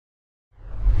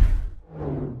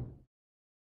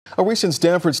A recent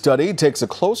Stanford study takes a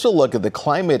closer look at the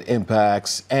climate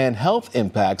impacts and health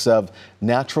impacts of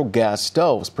natural gas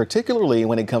stoves, particularly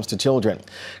when it comes to children.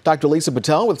 Dr. Lisa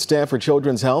Patel with Stanford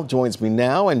Children's Health joins me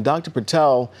now. And Dr.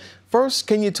 Patel, first,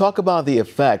 can you talk about the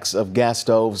effects of gas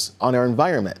stoves on our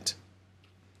environment?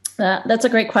 That's a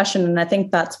great question, and I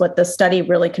think that's what this study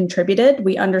really contributed.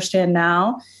 We understand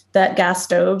now that gas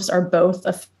stoves are both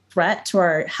a threat to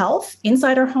our health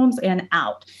inside our homes and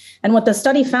out. And what the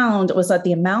study found was that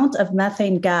the amount of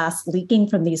methane gas leaking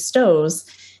from these stoves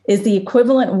is the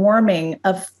equivalent warming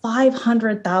of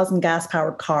 500,000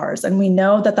 gas-powered cars. And we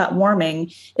know that that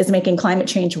warming is making climate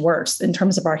change worse in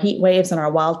terms of our heat waves and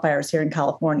our wildfires here in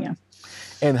California.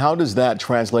 And how does that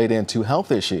translate into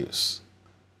health issues?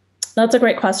 That's a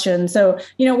great question. So,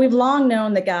 we've long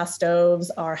known that gas stoves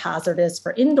are hazardous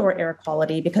for indoor air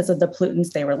quality because of the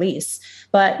pollutants they release.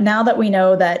 But now that we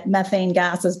know that methane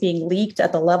gas is being leaked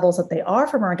at the levels that they are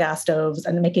from our gas stoves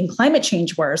and making climate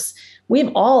change worse,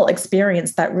 we've all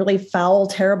experienced that really foul,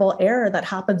 terrible air that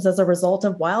happens as a result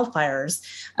of wildfires.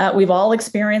 We've all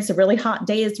experienced the really hot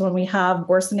days when we have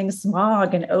worsening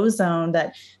smog and ozone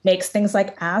that makes things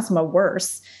like asthma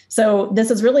worse. So this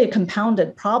is really a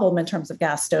compounded problem in terms of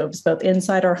gas stoves, both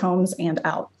inside our homes and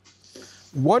out.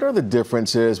 What are the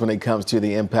differences when it comes to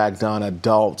the impact on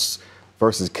adults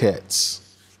versus kids?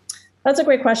 That's a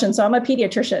great question. So I'm a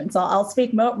pediatrician, so I'll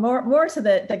speak more to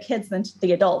the kids than to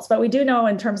the adults. But we do know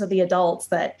in terms of the adults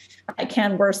that it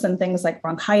can worsen things like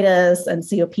bronchitis and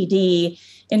COPD.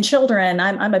 In children,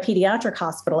 I'm a pediatric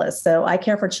hospitalist, so I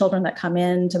care for children that come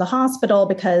into the hospital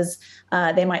because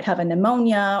they might have a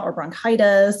pneumonia or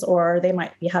bronchitis, or they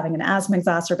might be having an asthma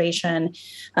exacerbation.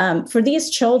 For these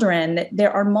children,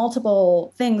 there are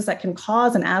multiple things that can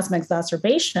cause an asthma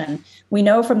exacerbation. We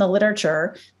know from the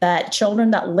literature that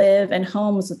children that live in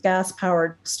homes with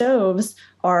gas-powered stoves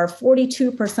are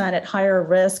 42% at higher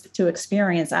risk to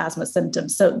experience asthma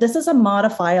symptoms. So this is a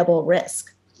modifiable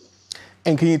risk.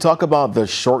 And can you talk about the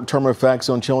short-term effects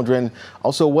on children?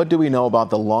 Also, what do we know about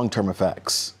the long-term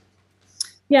effects?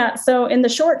 Yeah, so in the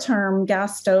short term,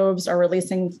 gas stoves are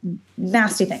releasing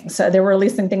nasty things. So they're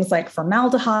releasing things like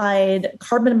formaldehyde,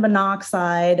 carbon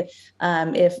monoxide.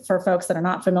 If for folks that are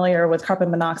not familiar with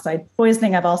carbon monoxide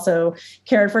poisoning, I've also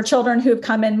cared for children who've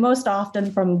come in most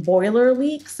often from boiler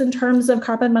leaks in terms of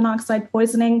carbon monoxide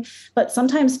poisoning. But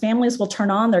sometimes families will turn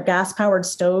on their gas-powered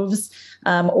stoves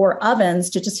or ovens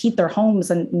to just heat their homes,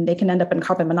 and they can end up in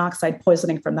carbon monoxide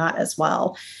poisoning from that as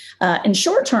well. In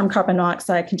short-term, carbon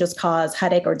monoxide can just cause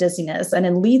headache or dizziness,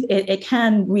 and it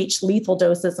can reach lethal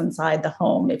doses inside the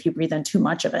home if you breathe in too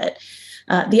much of it.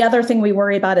 The other thing we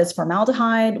worry about is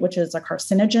formaldehyde, which is a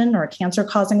carcinogen or a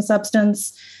cancer-causing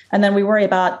substance. And then we worry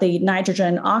about the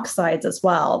nitrogen oxides as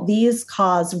well. These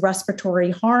cause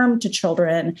respiratory harm to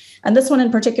children. And this one in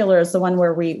particular is the one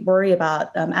where we worry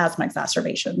about asthma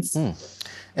exacerbations.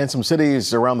 And some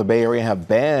cities around the Bay Area have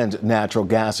banned natural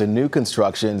gas in new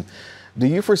construction. Do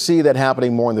you foresee that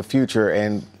happening more in the future,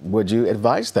 and would you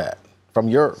advise that from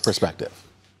your perspective?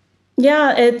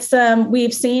 Yeah,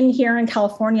 we've seen here in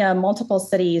California, multiple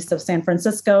cities, so San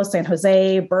Francisco, San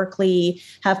Jose, Berkeley,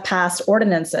 have passed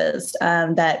ordinances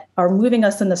that are moving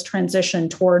us in this transition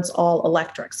towards all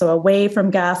electric, so away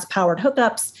from gas-powered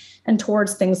hookups and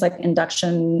towards things like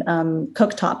induction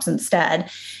cooktops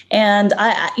instead. And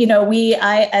I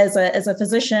as a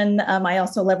physician, I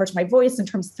also leverage my voice in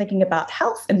terms of thinking about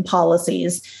health and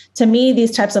policies. To me,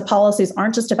 these types of policies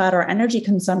aren't just about our energy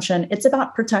consumption; it's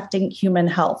about protecting human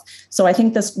health. So I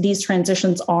think these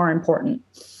transitions are important.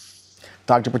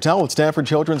 Dr. Patel with Stanford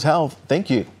Children's Health,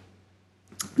 thank you.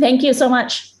 Thank you so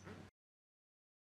much.